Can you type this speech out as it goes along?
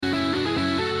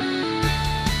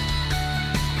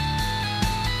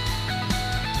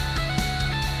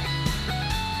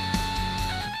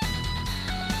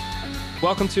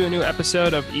Welcome to a new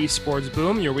episode of Esports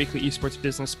Boom, your weekly esports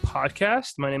business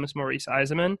podcast. My name is Maurice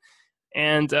Eisenband,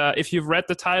 and if you've read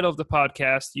the title of the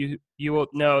podcast, you will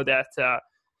know that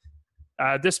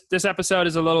this episode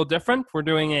is a little different. We're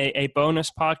doing a bonus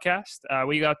podcast.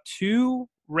 We got two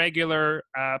regular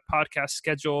podcasts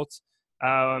scheduled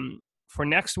for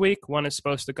next week. One is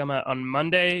supposed to come out on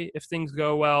Monday if things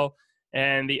go well,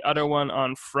 and the other one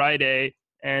on Friday.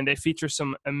 And they feature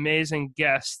some amazing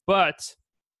guests, but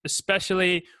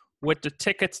especially with the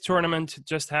tickets tournament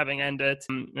just having ended.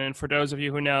 And for those of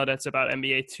you who know, that's about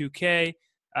NBA 2K.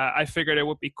 I figured it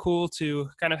would be cool to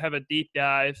kind of have a deep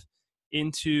dive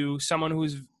into someone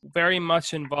who's very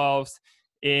much involved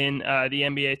in the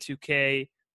NBA 2K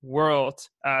world.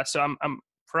 So I'm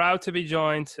proud to be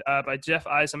joined by Jeff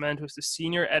Eisenband, who's the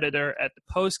senior editor at the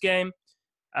Postgame.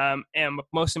 And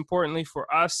most importantly for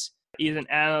us, he's an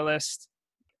analyst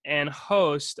and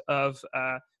host of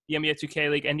the NBA 2K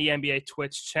League and the NBA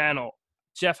Twitch channel.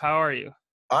 Jeff, how are you?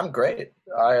 I'm great.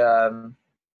 I'm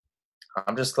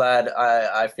just glad.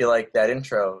 I feel like that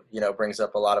intro, brings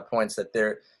up a lot of points that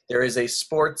there is a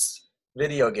sports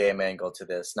video game angle to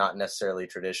this, not necessarily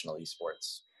traditional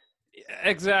esports.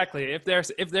 Exactly. If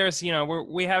there's,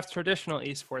 we have traditional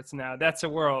esports now. That's a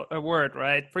word,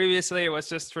 right? Previously, it was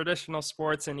just traditional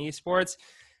sports and esports,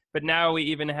 but now we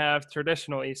even have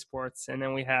traditional esports, and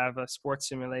then we have sports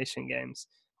simulation games.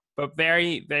 But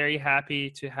very, very happy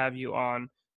to have you on.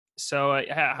 So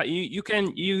you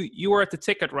were at the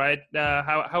ticket, right?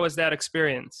 How was that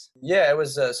experience? Yeah, it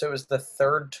was. So it was the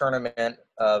third tournament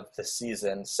of the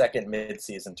season, second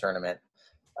mid-season tournament,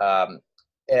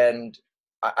 and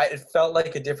it felt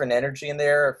like a different energy in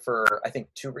there for I think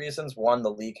two reasons. One,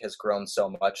 the league has grown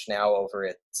so much now over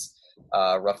its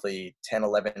roughly 10,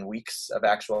 11 weeks of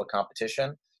actual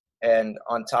competition, and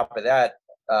on top of that,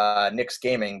 Knicks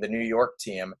Gaming, the New York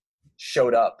team,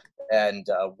 showed up and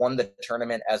won the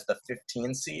tournament as the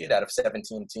 15 seed out of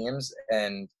 17 teams.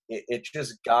 And it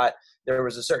just there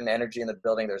was a certain energy in the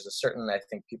building. There's a certain, I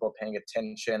think, people paying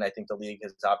attention. I think the league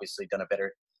has obviously done a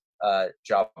better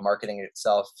job marketing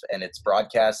itself and its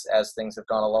broadcasts as things have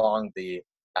gone along. The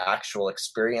actual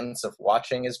experience of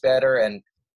watching is better. And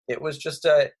it was just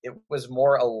it was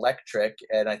more electric.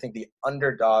 And I think the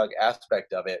underdog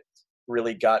aspect of it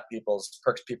really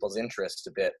perked people's interest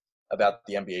a bit about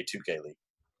the NBA 2K League.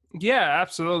 Yeah,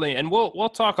 absolutely. And we'll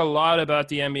talk a lot about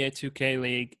the NBA 2K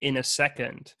League in a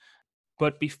second.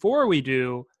 But before we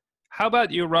do, how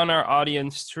about you run our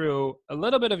audience through a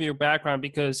little bit of your background?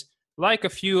 Because like a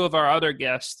few of our other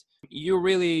guests, you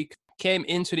really came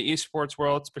into the esports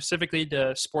world, specifically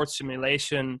the sports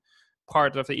simulation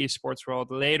part of the esports world.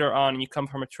 Later on, you come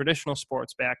from a traditional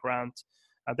sports background.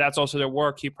 That's also the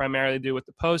work you primarily do with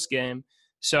the post game.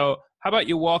 So how about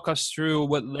you walk us through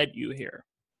what led you here?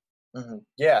 Mm-hmm.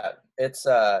 Yeah, it's,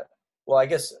 well, I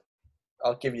guess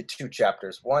I'll give you two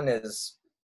chapters. One is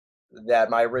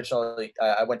that I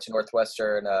went to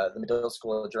Northwestern, the Middle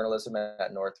School of Journalism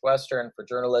at Northwestern for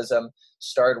journalism,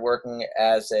 started working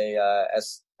as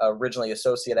originally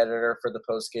associate editor for the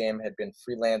Post Game, had been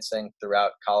freelancing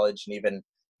throughout college and even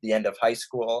the end of high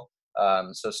school.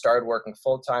 So started working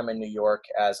full-time in New York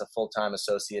as a full-time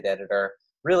associate editor,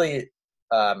 really,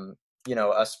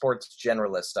 a sports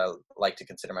generalist. I like to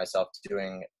consider myself,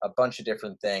 doing a bunch of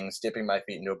different things, dipping my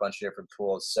feet into a bunch of different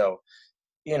pools. So,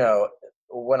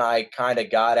 when I kind of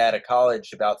got out of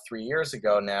college about 3 years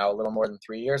ago now, a little more than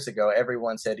 3 years ago,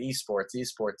 everyone said esports,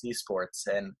 esports, esports.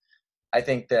 And I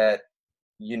think that,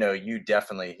 you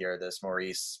definitely hear this,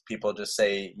 Maurice. People just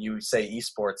say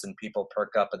esports and people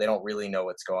perk up, but they don't really know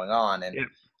what's going on. And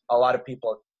a lot of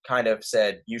people kind of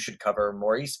said, you should cover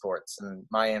more esports. And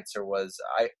my answer was,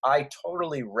 I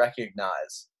totally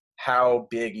recognize how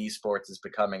big esports is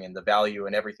becoming and the value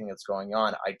and everything that's going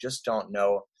on. I just don't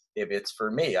know if it's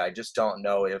for me. I just don't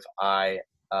know if I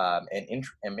am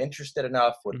interested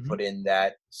enough, would put in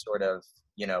that sort of,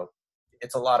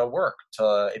 it's a lot of work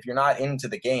if you're not into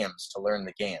the games, to learn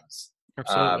the games.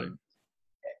 Absolutely.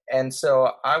 And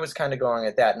so I was kind of going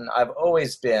at that. And I've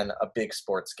always been a big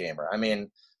sports gamer. I mean,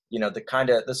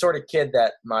 the sort of kid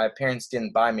that my parents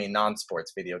didn't buy me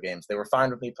non-sports video games. They were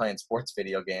fine with me playing sports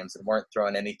video games and weren't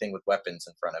throwing anything with weapons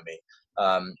in front of me.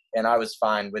 And I was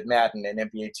fine with Madden and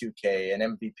NBA 2K and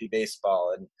MVP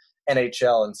Baseball and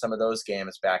NHL and some of those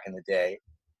games back in the day.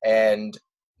 And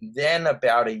then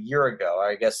about a year ago,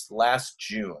 I guess last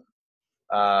June,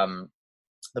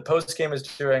 the Post Game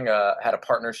had a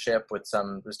partnership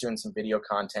was doing some video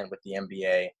content with the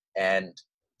NBA, and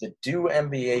the Do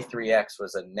NBA 3X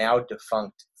was a now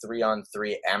defunct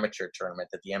 3-on-3 amateur tournament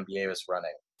that the NBA was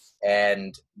running.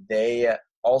 And they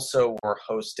also were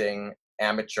hosting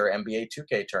amateur NBA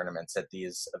 2K tournaments at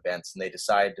these events, and they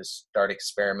decided to start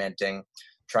experimenting,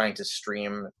 trying to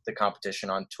stream the competition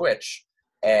on Twitch.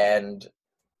 And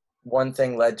one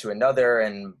thing led to another,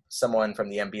 and someone from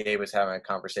the NBA was having a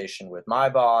conversation with my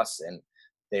boss, and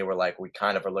they were like, we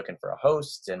kind of are looking for a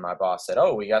host. And my boss said,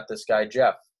 oh, we got this guy,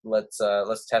 Jeff. Let's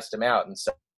test him out. And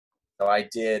so I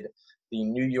did the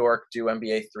New York Do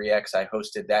NBA 3X. I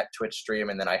hosted that Twitch stream,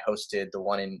 and then I hosted the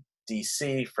one in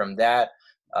DC. From that,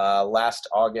 last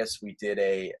August, we did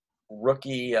a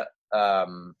rookie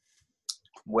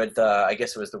with I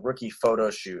guess it was the rookie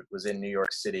photo shoot. It was in New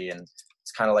York City, and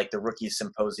it's kind of like the rookie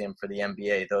symposium for the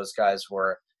NBA. Those guys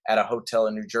were at a hotel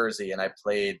in New Jersey, and I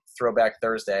played Throwback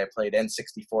Thursday. I played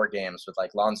N64 games with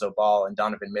like Lonzo Ball and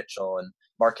Donovan Mitchell and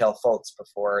Markelle Fultz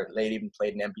before they'd even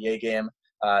played an NBA game.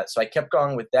 So I kept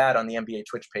going with that on the NBA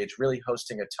Twitch page, really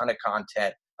hosting a ton of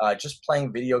content, just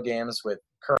playing video games with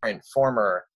current,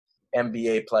 former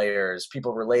NBA players,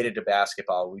 people related to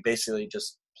basketball. We basically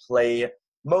just play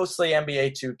mostly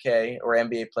NBA 2K or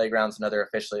NBA Playgrounds, another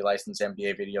officially licensed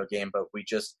NBA video game, but we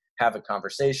just have a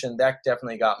conversation. That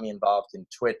definitely got me involved in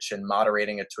Twitch and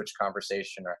moderating a Twitch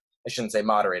conversation, or I shouldn't say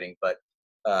moderating, but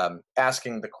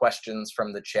asking the questions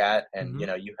from the chat. And, you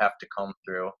know, you have to comb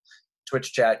through.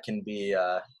 Twitch chat can be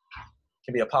a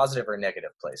positive or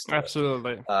negative place.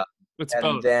 Absolutely. It's and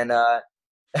both. Then,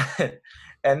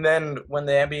 and then when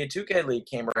the NBA 2K League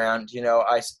came around, you know,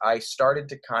 I started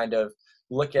to kind of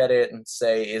look at it and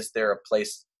say, is there a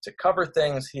place to cover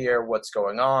things here? What's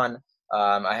going on?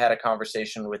 I had a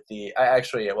conversation with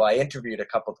I interviewed a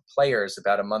couple of the players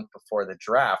about a month before the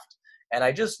draft, and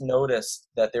I just noticed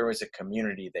that there was a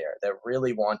community there that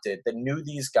really that knew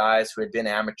these guys who had been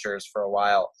amateurs for a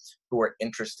while, who were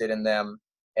interested in them,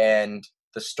 and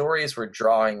the stories were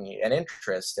drawing an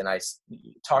interest. And I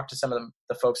talked to some of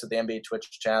the folks at the NBA Twitch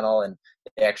channel, and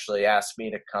they actually asked me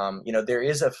to come. You know, there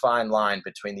is a fine line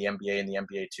between the NBA and the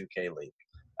NBA 2K League.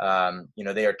 You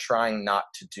know, they are trying not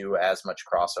to do as much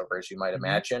crossover as you might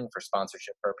imagine for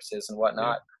sponsorship purposes and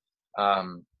whatnot. Yeah.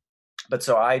 But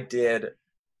so I did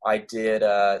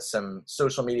some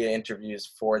social media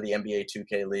interviews for the NBA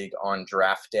 2K League on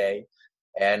draft day.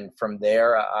 And from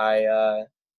there, I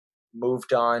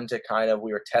moved on to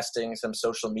we were testing some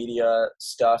social media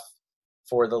stuff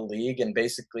for the league. And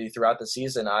basically throughout the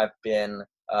season, I've been,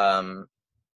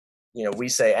 you know, we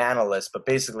say analyst, but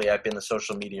basically I've been the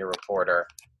social media reporter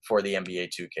for the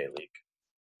NBA 2K League.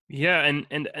 Yeah,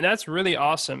 and that's really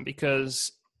awesome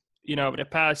because, you know, the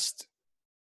past,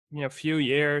 you know, few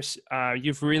years,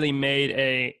 you've really made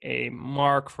a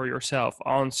mark for yourself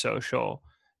on social,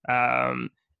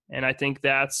 and I think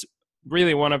that's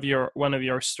really one of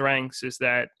your strengths, is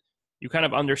that you kind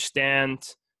of understand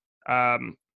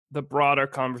the broader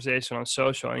conversation on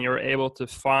social, and you're able to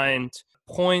find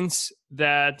points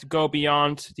that go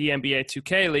beyond the NBA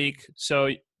 2K League. So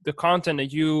the content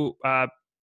that you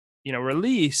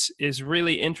release is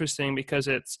really interesting because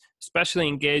it's especially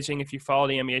engaging if you follow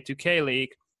the NBA 2K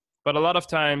League. But a lot of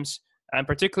times, and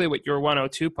particularly with your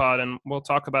 102 pod, and we'll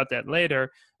talk about that later,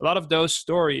 a lot of those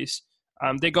stories,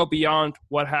 they go beyond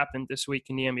what happened this week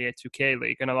in the NBA 2K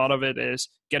League. And a lot of it is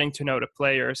getting to know the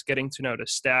players, getting to know the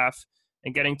staff,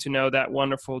 and getting to know that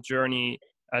wonderful journey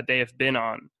they have been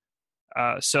on.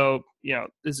 So, you know,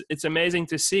 it's amazing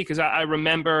to see, because I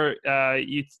remember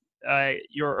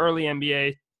your early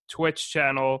NBA Twitch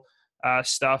channel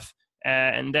stuff.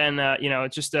 And then, you know,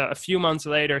 just a few months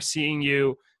later, seeing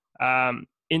you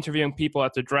interviewing people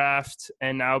at the draft,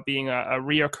 and now being a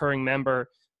reoccurring member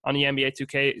on the NBA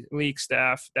 2K League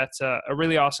staff, that's a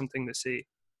really awesome thing to see.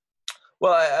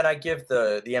 Well, and I give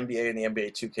the NBA and the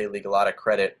NBA 2K League a lot of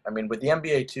credit. I mean, with the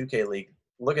NBA 2K League,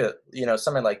 look at, you know,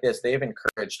 something like this. They've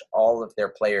encouraged all of their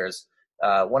players.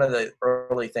 One of the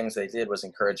early things they did was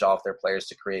encourage all of their players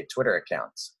to create Twitter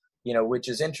accounts, you know, which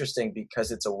is interesting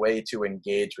because it's a way to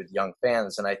engage with young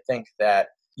fans. And I think that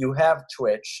you have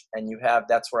Twitch, and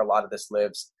that's where a lot of this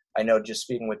lives. I know, just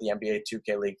speaking with the NBA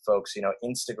 2K League folks, you know,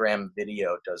 Instagram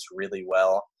video does really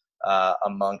well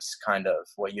amongst kind of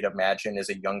what you'd imagine is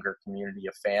a younger community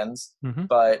of fans. Mm-hmm.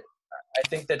 But I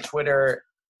think that Twitter,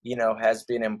 you know, has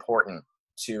been important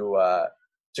to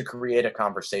create a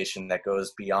conversation that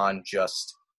goes beyond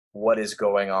just what is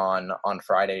going on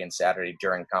Friday and Saturday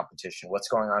during competition, what's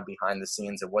going on behind the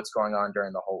scenes, and what's going on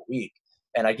during the whole week.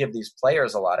 And I give these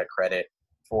players a lot of credit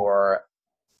for,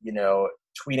 you know,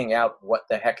 tweeting out what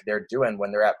the heck they're doing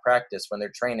when they're at practice, when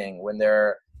they're training, when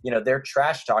they're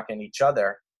trash talking each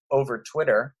other over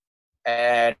Twitter.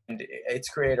 And it's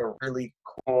created a really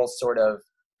cool sort of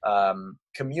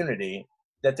community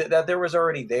that there was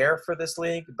already there for this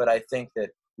league. But I think that,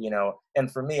 you know,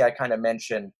 and for me, I kind of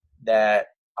mentioned that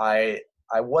I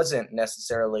I wasn't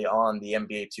necessarily on the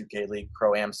NBA 2K League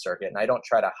Pro-Am circuit, and I don't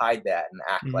try to hide that and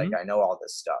act like I know all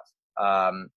this stuff.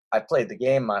 I played the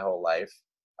game my whole life.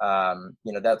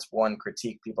 That's one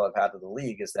critique people have had of the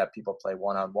league, is that people play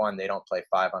one-on-one. They don't play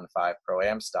 5-on-5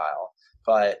 Pro-Am style.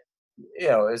 But,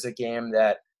 it was a game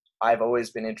that I've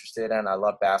always been interested in. I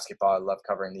love basketball. I love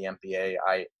covering the NBA.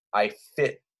 I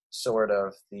fit sort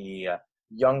of the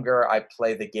younger I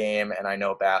play the game and I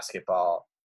know basketball.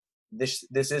 This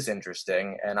is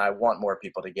interesting, and I want more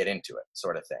people to get into it,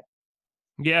 sort of thing.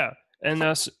 Yeah,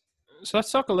 and so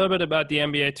let's talk a little bit about the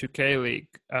NBA 2K League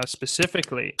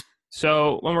specifically.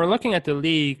 So when we're looking at the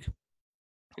league,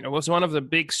 it was one of the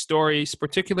big stories,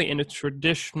 particularly in the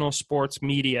traditional sports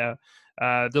media,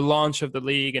 the launch of the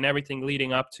league and everything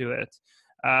leading up to it.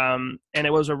 And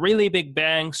it was a really big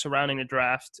bang surrounding the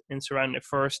draft and surrounding the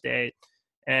first day.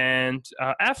 And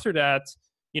after that,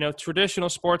 traditional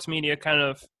sports media kind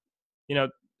of,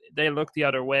 they look the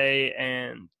other way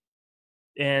and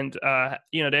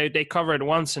they cover it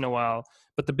once in a while.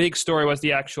 But the big story was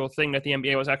the actual thing that the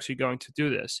NBA was actually going to do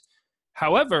this.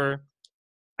 However,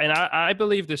 and I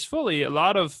believe this fully, a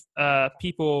lot of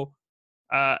people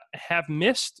have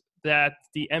missed that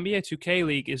the NBA 2K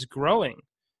League is growing.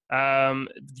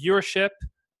 Viewership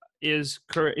is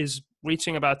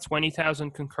reaching about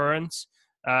 20,000 concurrents,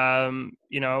 on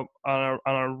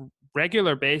a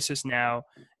regular basis now,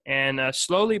 and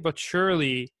slowly but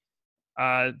surely,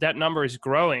 that number is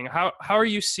growing. How are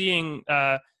you seeing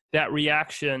that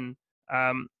reaction?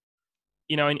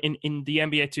 In the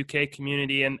NBA 2K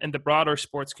community and the broader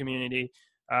sports community,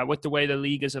 with the way the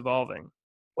league is evolving?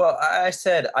 Well,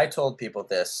 I told people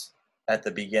this at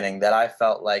the beginning, that I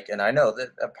felt like, and I know that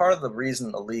a part of the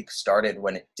reason the league started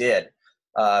when it did,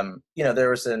 there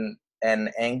was an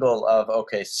angle of,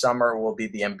 okay, summer will be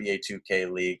the NBA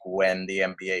 2K League when the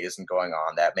NBA isn't going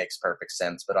on. That makes perfect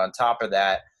sense. But on top of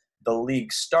that, the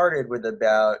league started with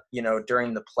about,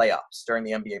 during the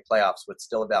NBA playoffs, with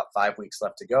still about 5 weeks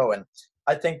left to go. And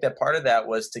I think that part of that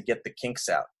was to get the kinks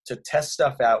out, to test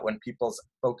stuff out when people's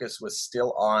focus was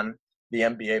still on the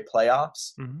NBA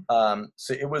playoffs. Mm-hmm.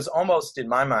 So it was almost, in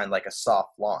my mind, like a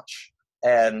soft launch.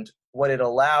 And what it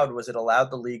allowed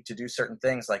the league to do certain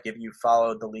things. Like if you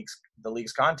followed the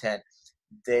league's content,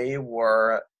 they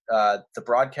were the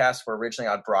broadcasts were originally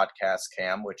on broadcast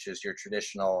cam, which is your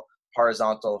traditional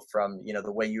horizontal from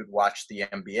the way you'd watch the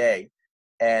NBA.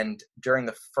 And during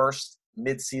the first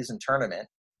mid-season tournament,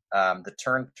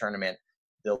 the tournament,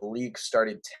 the league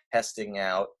started testing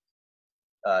out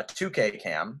 2K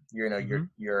cam, mm-hmm.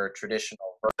 your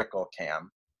traditional vertical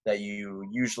cam that you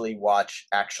usually watch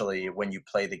actually when you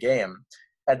play the game.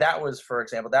 And that was, for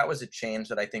example, a change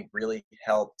that I think really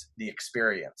helped the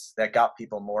experience, that got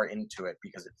people more into it,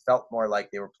 because it felt more like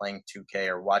they were playing 2K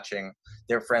or watching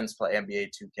their friends play NBA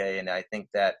 2K. And I think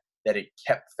that it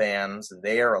kept fans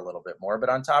there a little bit more. But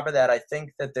on top of that, I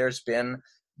think that there's been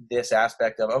this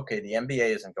aspect of, okay, the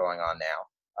NBA isn't going on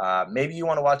now. Maybe you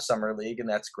want to watch Summer League, and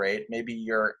that's great. Maybe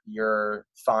you're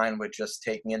fine with just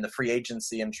taking in the free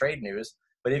agency and trade news.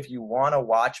 But if you want to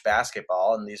watch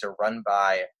basketball, and these are run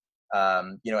by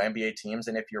NBA teams,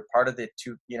 and if you're part of the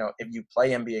if you play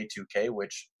NBA 2K,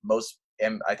 which most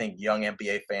I think young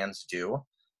NBA fans do,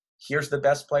 here's the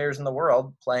best players in the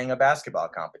world playing a basketball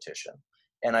competition.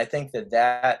 And I think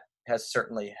that has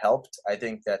certainly helped. I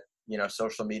think that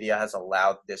social media has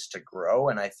allowed this to grow,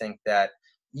 and I think that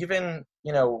even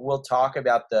we'll talk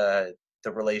about the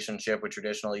relationship with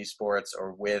traditional esports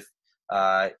or with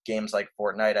games like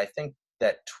Fortnite. I think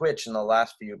that Twitch in the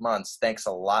last few months, thanks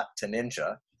a lot to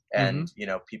Ninja and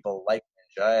mm-hmm. People like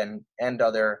Ninja and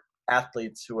other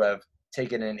athletes who have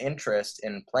taken an interest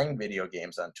in playing video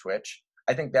games on Twitch,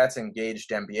 I think that's engaged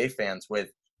NBA fans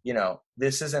with,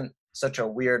 this isn't such a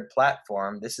weird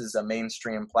platform. This is a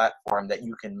mainstream platform that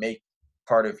you can make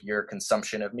part of your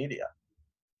consumption of media.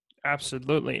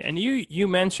 Absolutely. And you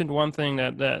mentioned one thing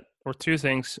that or two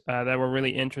things that were really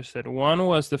interested. One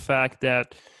was the fact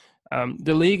that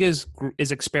the league is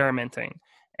experimenting.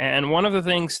 And one of the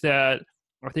things that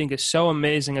I think is so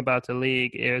amazing about the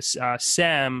league is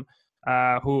Sam,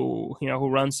 who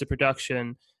runs the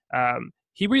production.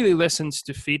 He really listens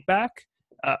to feedback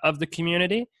of the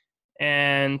community,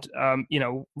 and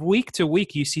week to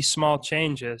week you see small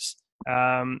changes,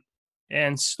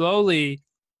 and slowly,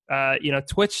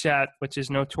 Twitch chat, which is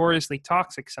notoriously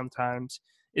toxic sometimes,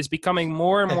 is becoming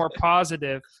more and more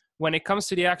positive when it comes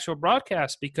to the actual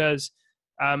broadcast, because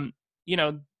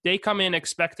they come in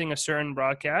expecting a certain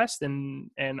broadcast, and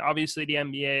obviously the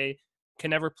NBA can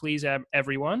never please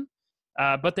everyone,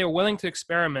 but they're willing to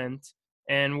experiment,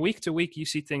 and week to week you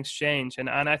see things change, and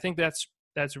I think that's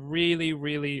really,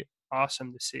 really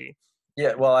awesome to see.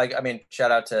 Yeah, well, I mean,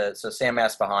 shout out to Sam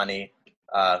Asfahani,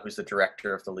 who's the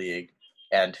director of the league,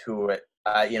 and who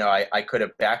I could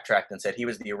have backtracked and said he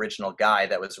was the original guy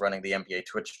that was running the NBA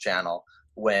Twitch channel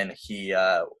when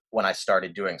when I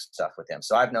started doing stuff with him.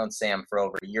 So I've known Sam for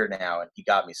over a year now, and he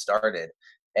got me started.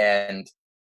 And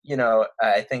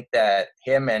I think that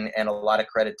him and a lot of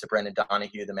credit to Brendan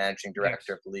Donahue, the managing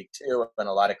director of the league too, and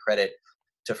a lot of credit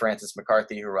to Francis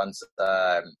McCarthy, who runs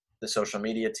the social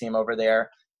media team over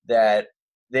there, that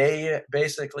they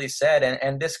basically said,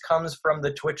 and this comes from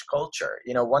the Twitch culture.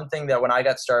 One thing that when I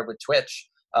got started with Twitch,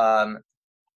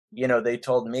 they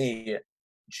told me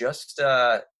just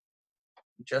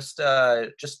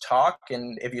talk,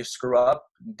 and if you screw up,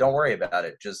 don't worry about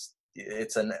it.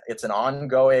 It's an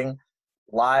ongoing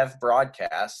live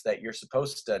broadcast that you're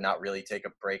supposed to not really take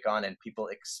a break on, and people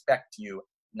expect you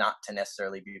not to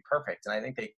necessarily be perfect. And I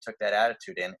think they took that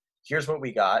attitude in. Here's what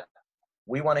we got.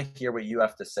 We want to hear what you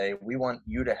have to say. We want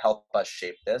you to help us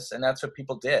shape this. And that's what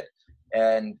people did.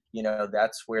 And,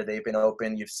 that's where they've been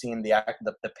open. You've seen the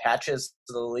patches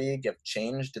to the league have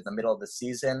changed in the middle of the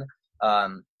season.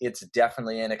 It's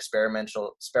definitely an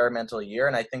experimental year.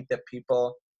 And I think that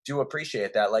people do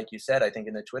appreciate that. Like you said, I think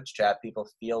in the Twitch chat, people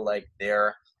feel like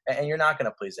and you're not going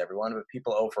to please everyone, but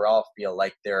people overall feel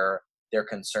like their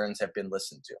concerns have been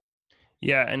listened to.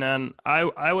 Yeah, and then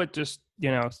I would just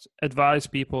advise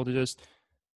people to just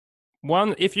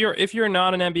if you're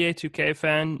not an NBA 2K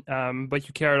fan, but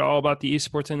you care at all about the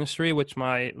esports industry, which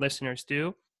my listeners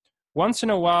do, once in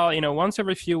a while, once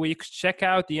every few weeks, check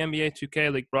out the NBA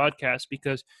 2K League broadcast,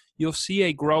 because you'll see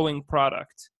a growing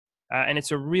product, and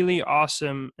it's a really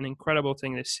awesome and incredible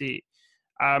thing to see.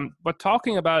 But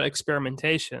talking about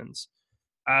experimentations,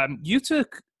 you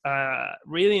took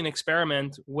really an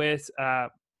experiment with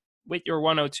your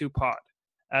 102 pod.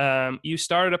 You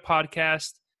started a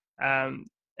podcast,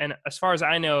 and as far as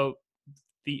I know,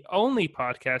 the only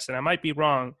podcast, and I might be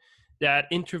wrong, that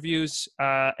interviews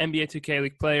NBA 2K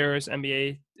League players,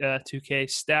 NBA 2K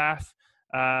staff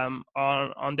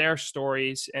on their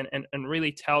stories, and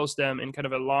really tells them in kind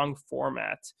of a long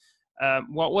format.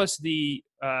 What was the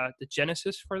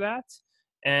genesis for that,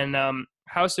 and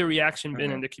how's the reaction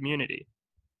been in the community?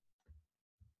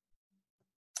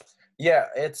 Yeah,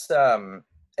 it's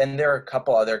and there are a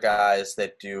couple other guys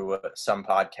that do some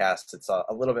podcasts. It's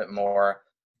a little bit more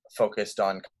focused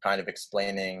on kind of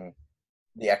explaining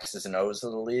the X's and O's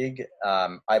of the league.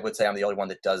 I would say I'm the only one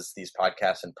that does these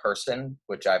podcasts in person,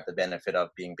 which I have the benefit of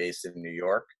being based in New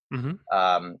York. Mm-hmm.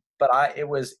 But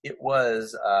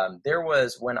there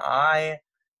was when on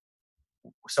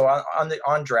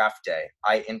draft day,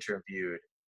 I interviewed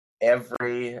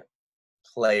every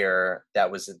player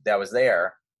that was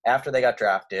there. After they got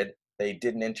drafted, they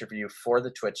did an interview for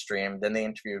the Twitch stream. Then they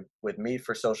interviewed with me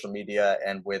for social media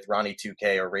and with Ronnie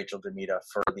 2K or Rachel Demita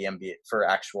for the NBA, for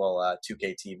actual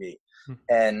 2K TV. Mm-hmm.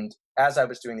 And as I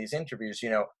was doing these interviews,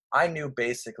 I knew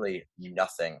basically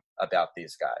nothing about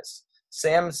these guys.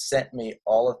 Sam sent me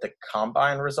all of the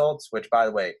combine results, which, by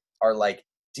the way, are like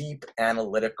deep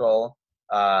analytical,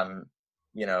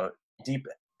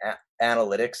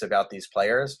 analytics about these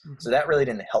players. Mm-hmm. So that really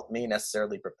didn't help me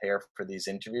necessarily prepare for these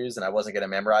interviews, and I wasn't going to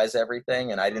memorize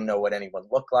everything, and I didn't know what anyone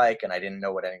looked like, and I didn't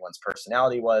know what anyone's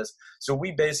personality was. So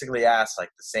we basically asked like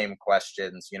the same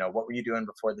questions, what were you doing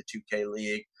before the 2K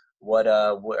League? What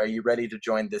are you ready to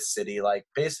join this city? Like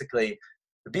basically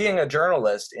being a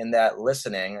journalist in that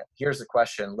listening, here's the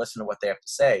question, listen to what they have to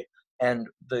say. And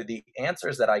the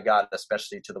answers that I got,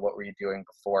 especially to the what were you doing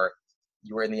before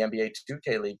you were in the NBA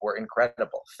 2K League, were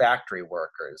incredible. Factory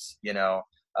workers,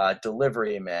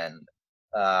 delivery men,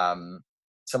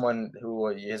 someone who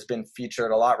has been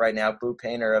featured a lot right now, Boo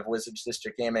Painter of Wizards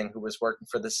District Gaming, who was working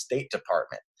for the State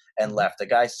Department and left. A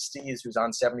guy, Steez, who's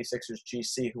on 76ers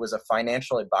GC, who was a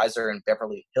financial advisor in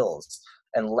Beverly Hills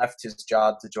and left his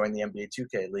job to join the NBA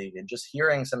 2K League. And just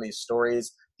hearing some of these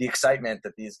stories, the excitement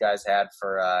that these guys had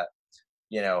for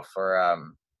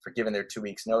giving their 2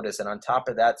 weeks notice. And on top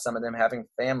of that, some of them having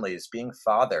families, being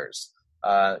fathers,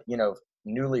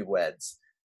 newlyweds,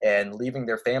 and leaving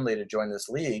their family to join this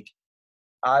league.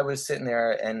 I was sitting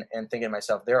there and thinking to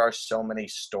myself, there are so many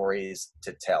stories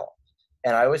to tell.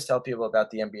 And I always tell people about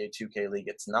the NBA 2K League.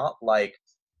 It's not like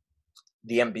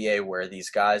the NBA where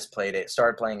these guys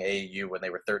started playing AAU when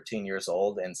they were 13 years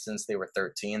old, and since they were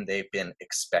 13, they've been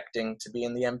expecting to be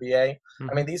in the NBA. Mm-hmm.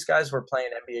 I mean, these guys were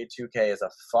playing NBA 2K as a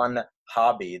fun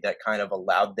hobby that kind of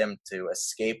allowed them to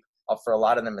escape, for a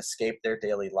lot of them, escape their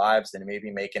daily lives and maybe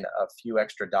making a few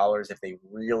extra dollars if they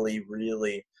really,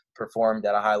 really performed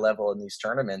at a high level in these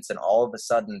tournaments. And all of a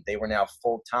sudden, they were now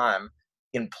full-time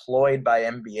employed by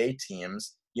NBA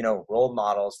teams role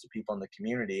models to people in the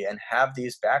community and have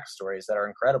these backstories that are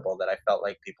incredible that I felt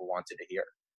like people wanted to hear.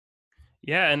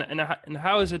 Yeah, and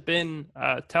how has it been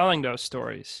telling those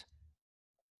stories?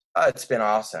 It's been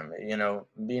awesome.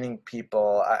 Meeting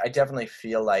people. I definitely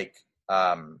feel like,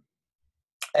 and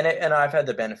I've had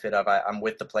the benefit of I'm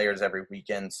with the players every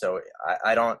weekend, so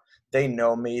I don't. They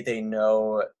know me. They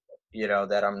know,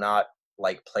 that I'm not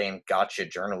like playing gotcha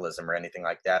journalism or anything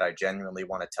like that. I genuinely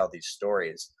want to tell these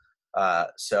stories.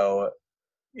 So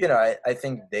I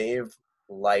think they've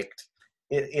liked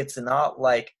it. It's not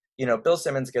like, Bill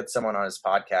Simmons gets someone on his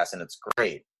podcast and it's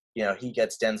great. He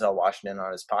gets Denzel Washington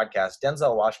on his podcast.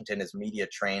 Denzel Washington is media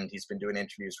trained. He's been doing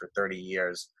interviews for 30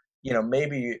 years.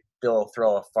 Maybe Bill will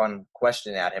throw a fun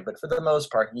question at him, but for the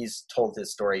most part, he's told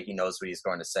his story. He knows what he's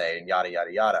going to say and yada,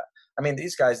 yada, yada. I mean,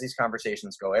 these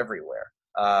conversations go everywhere.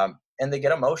 And they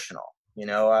get emotional.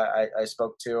 I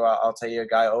spoke to, I'll tell you, a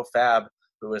guy, OFAB,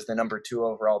 who was the number 2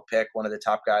 overall pick, one of the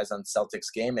top guys on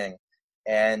Celtics Gaming.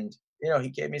 And, he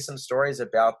gave me some stories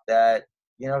about that.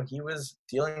 He was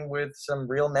dealing with some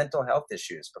real mental health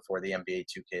issues before the NBA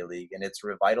 2K League, and it's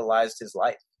revitalized his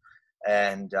life.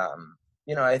 And,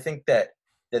 I think that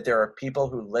there are people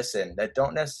who listen that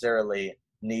don't necessarily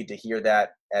need to hear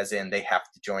that as in they have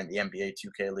to join the NBA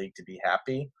 2K League to be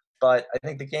happy. But I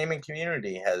think the gaming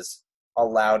community has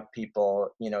allowed people,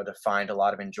 to find a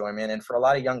lot of enjoyment. And for a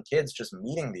lot of young kids, just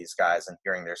meeting these guys and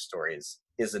hearing their stories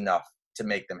is enough to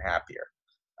make them happier.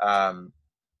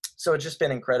 So it's just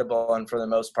been incredible. And for the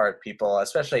most part, people,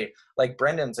 especially like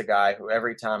Brendan's a guy who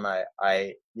every time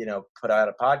I put out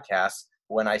a podcast,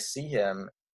 when I see him,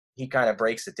 he kind of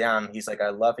breaks it down. He's like, I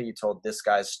love how you told this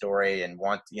guy's story and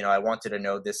I wanted to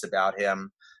know this about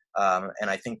him. And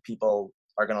I think people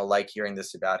are going to like hearing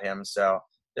this about him. So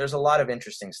there's a lot of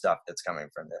interesting stuff that's coming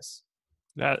from this.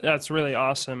 That's really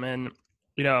awesome. And,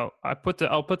 I'll put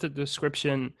the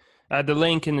description, the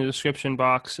link in the description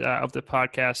box of the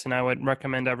podcast. And I would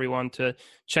recommend everyone to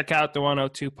check out the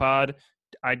 102 pod.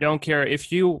 I don't care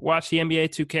if you watch the NBA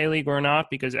 2K League or not,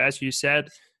 because as you said,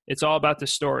 it's all about the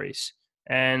stories.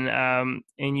 And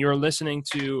you're listening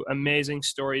to amazing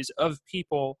stories of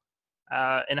people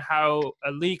and how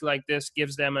a league like this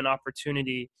gives them an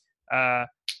opportunity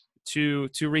to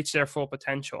reach their full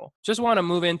potential. Just want to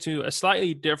move into a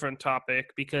slightly different topic,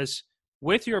 because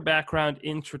with your background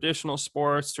in traditional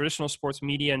sports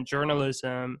media and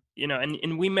journalism,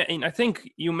 and I think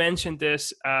you mentioned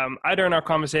this either in our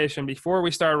conversation before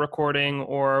we started recording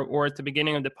or at the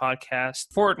beginning of the podcast.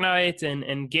 Fortnite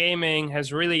and gaming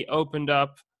has really opened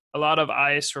up a lot of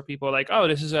eyes for people like, oh,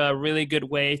 this is a really good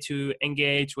way to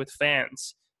engage with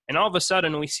fans. And all of a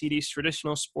sudden we see these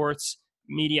traditional sports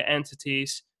media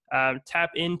entities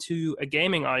tap into a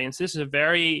gaming audience. This is a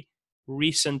very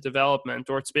recent development,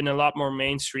 or it's been a lot more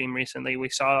mainstream recently. We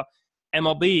saw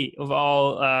MLB of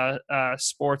all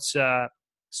sports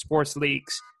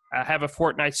leagues have a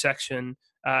Fortnite section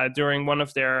during one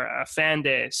of their fan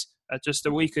days just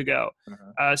a week ago.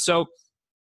 So,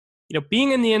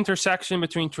 being in the intersection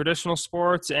between traditional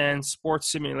sports and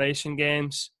sports simulation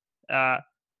games,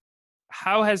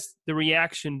 how has the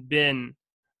reaction been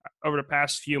over the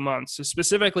past few months,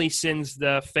 specifically since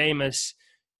the famous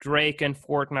Drake and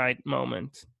Fortnite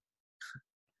moment?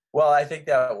 Well, I think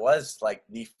that was like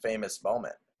the famous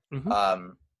moment. Mm-hmm.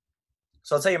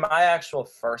 So I'll tell you, my actual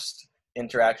first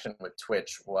interaction with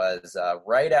Twitch was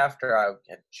right after I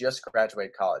had just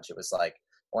graduated college. It was like,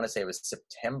 I want to say it was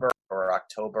September or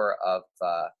October of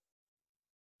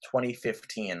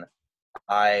 2015.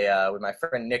 I, with my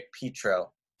friend Nick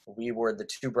Petro, we were the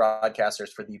 2 broadcasters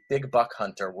for the Big Buck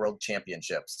Hunter World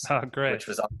Championships. Oh, great. Which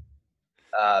was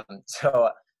so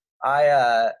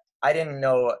I didn't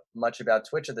know much about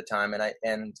Twitch at the time,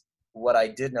 and what I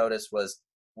did notice was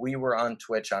we were on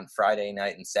Twitch on Friday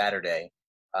night and Saturday.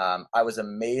 I was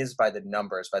amazed by the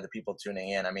numbers, by the people tuning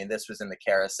in. I mean, this was in the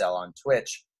carousel on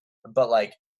Twitch, but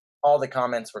like all the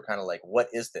comments were kind of like, what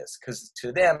is this? Because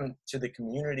to them, to the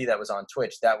community that was on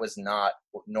Twitch, that was not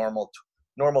normal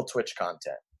Twitch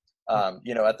content.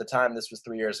 At the time, this was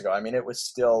 3 years ago. I mean, it was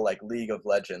still like League of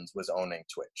Legends was owning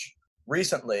Twitch.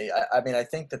 Recently, I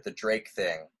think that the Drake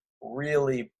thing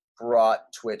really brought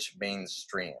Twitch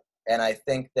mainstream. And I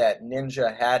think that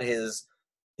Ninja had his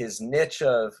niche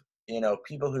of,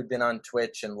 people who'd been on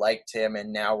Twitch and liked him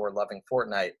and now were loving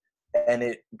Fortnite. And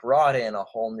it brought in a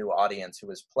whole new audience who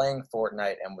was playing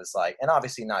Fortnite and was like, and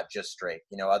obviously not just Drake,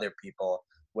 other people,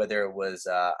 whether it was,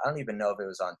 I don't even know if it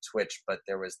was on Twitch, but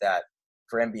there was that,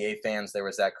 for NBA fans, there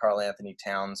was that Karl Anthony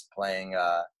Towns playing,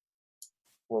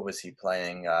 what was he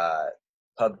playing?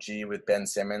 PUBG with Ben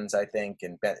Simmons, I think.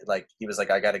 And Ben, he was like,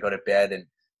 I got to go to bed. And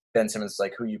Ben Simmons was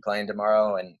like, who you playing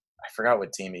tomorrow? And I forgot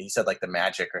what team he said, like the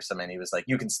Magic or something. He was like,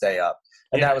 you can stay up.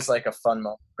 And Yeah. that was like a fun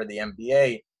moment for the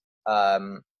NBA.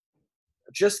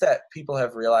 Just that people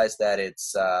have realized that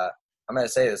it's, I'm going to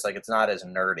say this, like, it's not as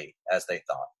nerdy as they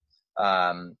thought.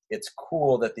 It's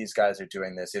cool that these guys are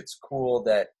doing this. It's cool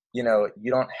that, you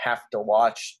don't have to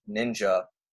watch Ninja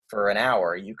for an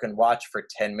hour. You can watch for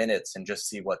 10 minutes and just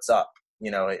see what's up,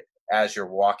 as you're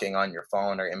walking on your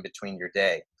phone or in between your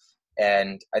day.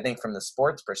 And I think from the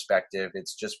sports perspective,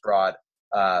 it's just brought,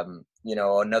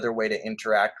 another way to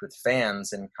interact with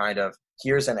fans, and kind of,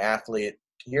 here's an athlete,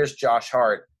 here's Josh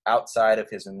Hart outside of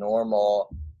his normal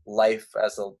life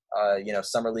as a,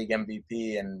 Summer League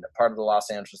MVP and part of the Los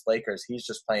Angeles Lakers. He's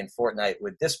just playing Fortnite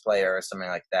with this player or something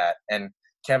like that. And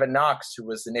Kevin Knox, who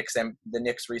was the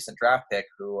Knicks recent draft pick,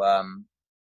 who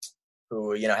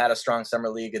had a strong summer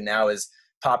league and now is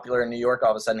popular in New York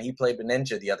all of a sudden. He played with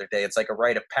Ninja the other day. It's like a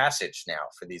rite of passage now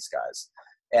for these guys.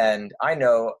 And I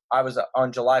know I was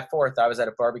on July 4th, I was at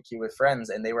a barbecue with friends,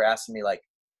 and they were asking me, like,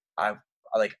 I've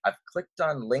clicked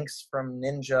on links from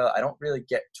Ninja. I don't really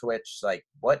get Twitch. Like,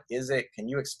 what is it? Can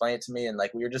you explain it to me? And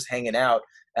like, we were just hanging out,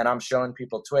 and I'm showing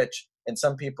people Twitch, and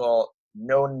some people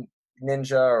know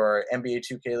Ninja or NBA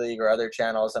 2K League or other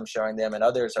channels I'm showing them, and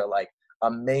others are like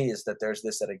amazed that there's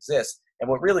this that exists. And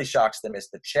what really shocks them is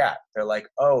the chat. They're like,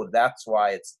 oh, that's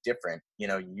why it's different.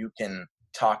 You can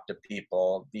talk to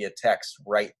people via text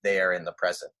right there in the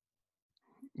present.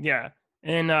 Yeah.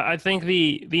 And I think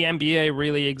the NBA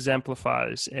really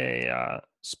exemplifies a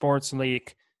sports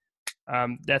league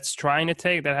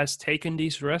that has taken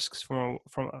these risks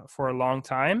for a long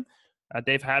time.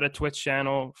 They've had a Twitch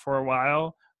channel for a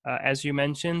while, as you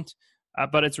mentioned,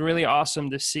 but it's really awesome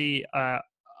to see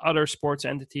other sports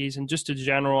entities and just a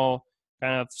general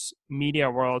kind of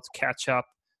media world catch up.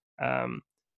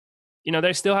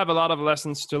 They still have a lot of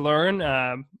lessons to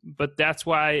learn, but that's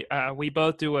why we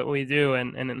both do what we do,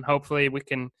 and hopefully we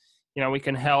can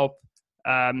help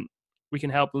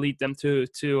lead them to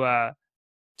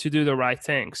do the right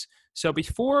things. So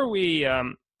before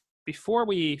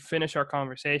we finish our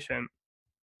conversation,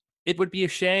 it would be a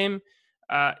shame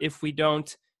if we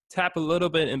don't tap a little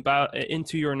bit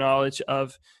into your knowledge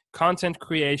of content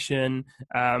creation,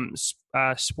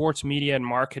 sports media, and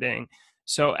marketing.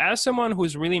 So as someone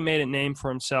who's really made a name for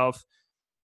himself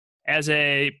as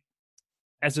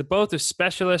both a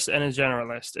specialist and a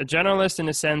generalist in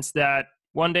the sense that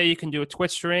one day you can do a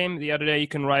Twitch stream, the other day you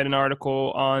can write an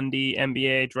article on the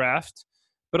NBA draft,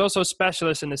 but also a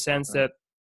specialist in the sense that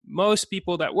most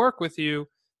people that work with you,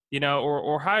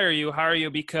 or hire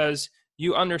you because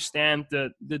you understand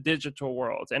the digital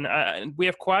world. And we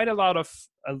have quite a lot of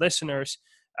listeners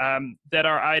that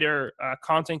are either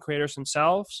content creators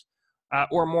themselves,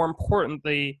 or more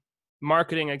importantly,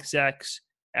 marketing execs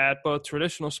at both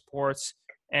traditional sports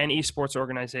and esports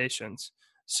organizations.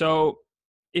 So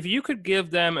if you could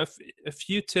give them a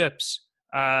few tips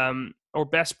or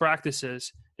best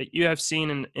practices that you have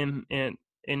seen in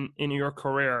your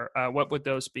career, what would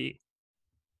those be?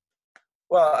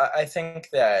 Well, I think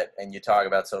that, and you talk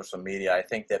about social media, I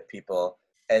think that people,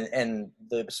 and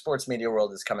the sports media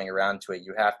world is coming around to it,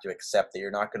 you have to accept that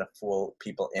you're not going to fool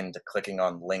people into clicking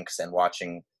on links and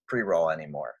watching pre-roll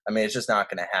anymore. I mean, it's just not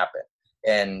going to happen.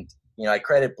 And, I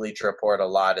credit Bleacher Report a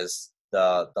lot as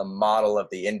the model of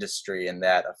the industry, in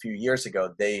that a few years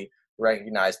ago, they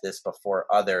recognized this before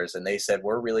others, and they said,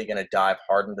 we're really going to dive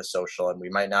hard into social, and we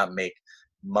might not make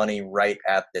money right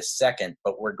at this second,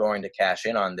 but we're going to cash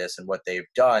in on this. And what they've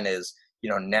done is,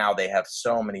 now they have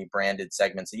so many branded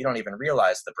segments that you don't even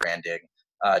realize the branding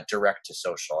direct to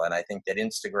social. And I think that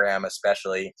Instagram,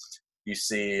 especially, you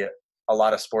see a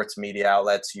lot of sports media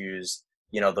outlets use,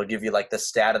 they'll give you like the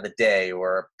stat of the day,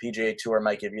 or PGA Tour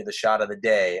might give you the shot of the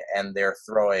day, and they're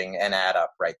throwing an ad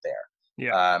up right there.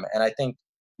 Yeah. And I think,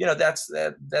 that's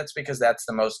because that's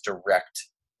the most direct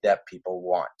that people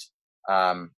want.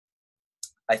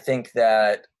 I think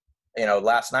that,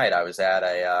 last night I was at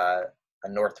a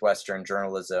Northwestern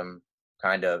journalism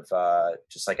kind of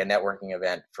just like a networking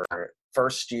event for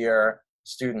first year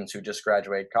students who just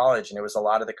graduated college. And it was a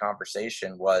lot of the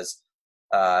conversation was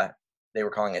they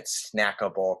were calling it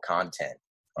snackable content.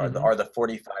 Are the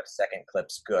 45-second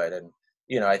clips good? And,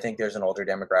 I think there's an older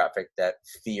demographic that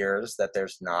fears that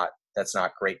that's not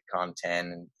great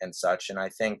content and such. And I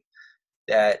think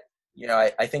that,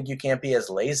 I think you can't be as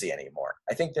lazy anymore.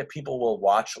 I think that people will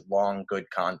watch long, good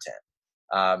content.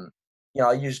 I'll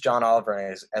use John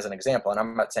Oliver as an example, and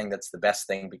I'm not saying that's the best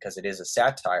thing because it is a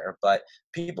satire, but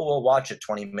people will watch a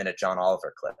 20-minute John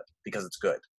Oliver clip because it's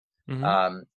good.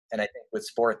 Mm-hmm. And I think with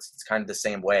sports, it's kind of the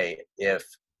same way. If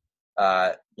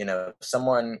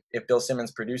If Bill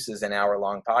Simmons produces an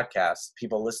hour-long podcast,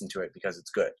 people listen to it because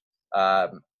it's good.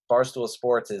 Barstool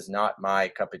Sports is not my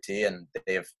cup of tea, and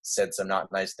they've said some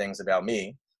not nice things about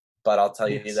me, but I'll tell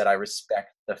you that I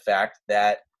respect the fact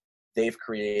that they've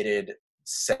created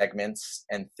segments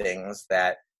and things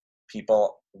that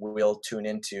people will tune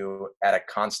into at a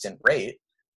constant rate.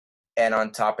 And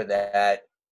on top of that,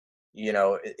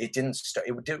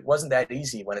 it wasn't that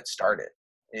easy when it started.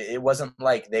 It wasn't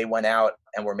like they went out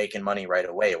and were making money right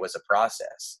away. It was a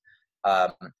process.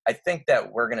 I think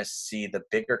that we're going to see the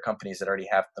bigger companies that already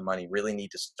have the money really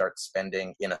need to start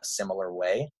spending in a similar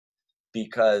way,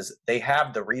 because they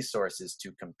have the resources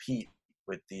to compete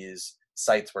with these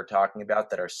sites we're talking about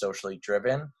that are socially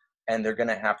driven. And they're going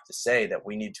to have to say that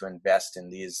we need to invest in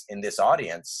this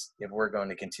audience if we're going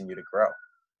to continue to grow.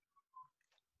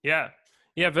 Yeah.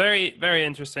 Very, very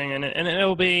interesting. And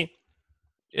it'll be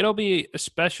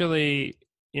especially,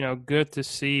 good to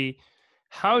see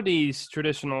how these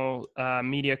traditional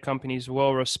media companies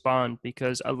will respond,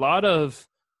 because a lot of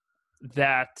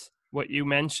that, what you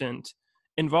mentioned,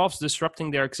 involves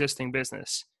disrupting their existing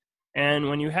business. And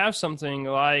when you have something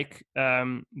like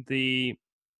the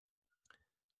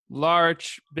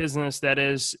large business that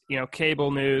is,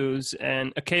 cable news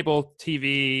and a cable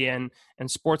TV and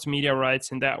sports media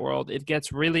rights in that world, it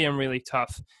gets really and really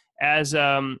tough. As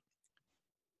Stern,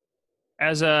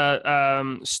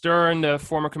 the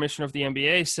former commissioner of the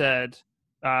NBA, said,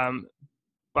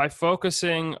 by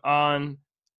focusing on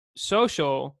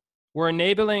social, we're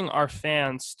enabling our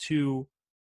fans to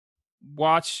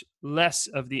watch less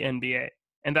of the NBA,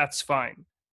 and that's fine.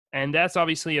 And that's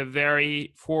obviously a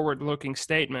very forward-looking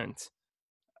statement,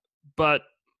 but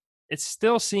it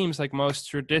still seems like most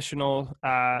traditional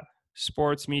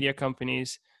sports media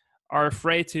companies are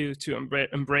afraid to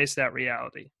embrace that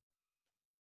reality.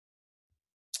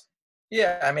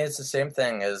 Yeah, I mean, it's the same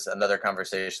thing as another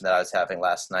conversation that I was having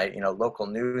last night. Local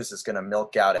news is going to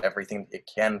milk out everything it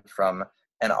can from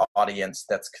an audience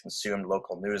that's consumed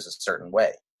local news a certain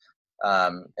way.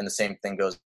 And the same thing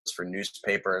goes for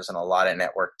newspapers and a lot of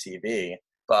network TV.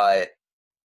 But,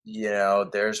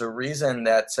 there's a reason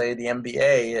that, say, the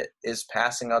NBA is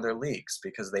passing other leagues,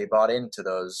 because they bought into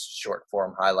those short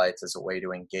form highlights as a way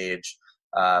to engage.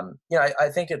 I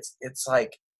think it's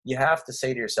like you have to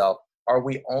say to yourself, are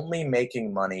we only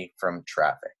making money from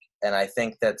traffic? And I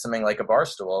think that something like a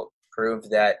Barstool proved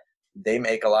that they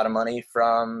make a lot of money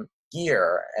from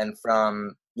gear and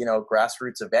from,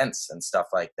 grassroots events and stuff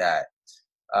like that.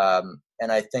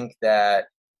 And I think that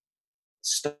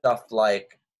stuff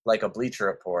like a Bleacher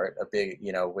Report, a big,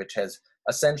 which has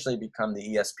essentially become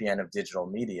the ESPN of digital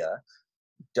media,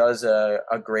 does a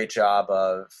great job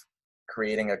of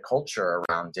creating a culture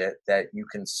around it that you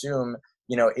consume.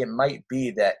 It might be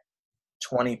that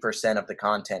 20% of the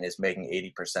content is making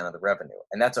 80% of the revenue,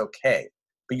 and that's okay.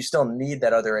 But you still need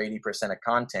that other 80% of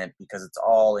content, because it's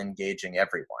all engaging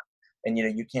everyone. And,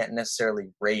 you can't necessarily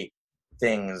rate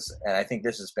things. And I think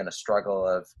this has been a struggle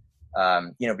of,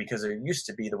 because there used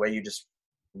to be the way you just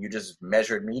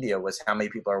measured media was how many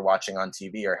people are watching on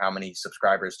TV or how many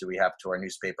subscribers do we have to our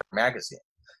newspaper magazine.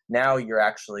 Now you're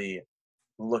actually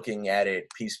looking at it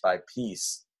piece by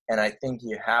piece. And I think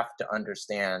you have to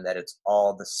understand that it's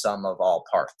all the sum of all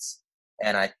parts.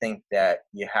 And I think that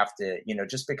you have to,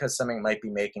 just because something might be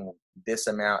making this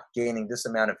amount, gaining this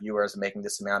amount of viewers and making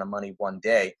this amount of money one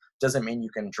day, doesn't mean you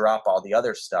can drop all the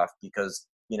other stuff, because,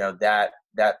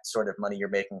 that sort of money you're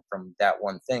making from that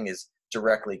one thing is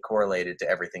directly correlated to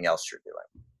everything else you're doing.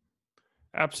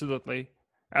 Absolutely.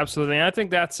 And I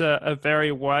think that's a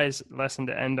very wise lesson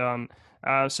to end on.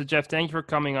 So Jeff, thank you for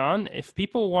coming on. If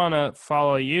people want to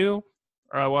follow you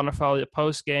or want to follow the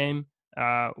post game,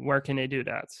 where can they do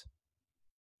that?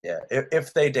 Yeah,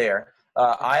 if they dare.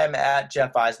 I am at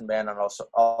Jeff Eisenband on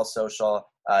all social.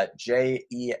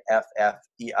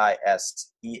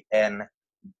 JEFFEISENBAND.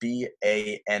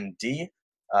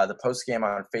 The post game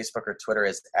on Facebook or Twitter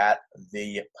is at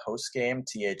the postgame,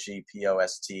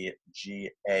 THEPOSTGAME.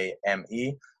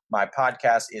 My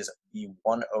podcast is the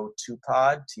 102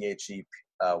 Pod,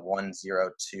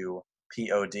 THE102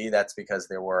 POD. That's because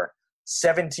there were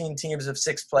 17 teams of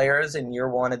 6 players in year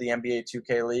 1 of the NBA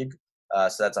 2K League.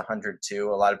 So that's 102.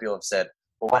 A lot of people have said,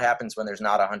 well, what happens when there's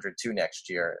not 102 next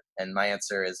year? And my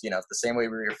answer is, the same way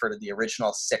we refer to the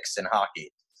original 6 in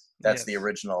hockey. That's the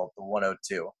original, the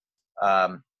 102.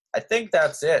 I think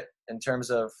that's it in terms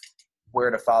of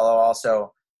where to follow.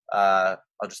 Also, I'll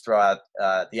just throw out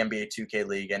the NBA 2K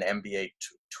League and NBA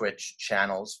Twitch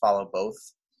channels. Follow both.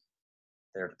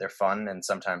 They're fun, and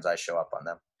sometimes I show up on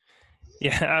them.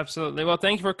 Yeah, absolutely. Well,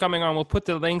 thank you for coming on. We'll put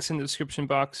the links in the description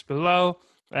box below.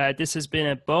 This has been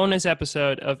a bonus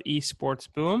episode of Esports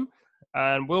Boom.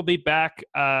 And we'll be back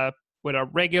with a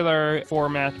regular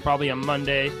format, probably on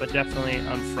Monday, but definitely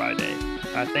on Friday.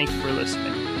 Thank you for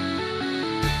listening.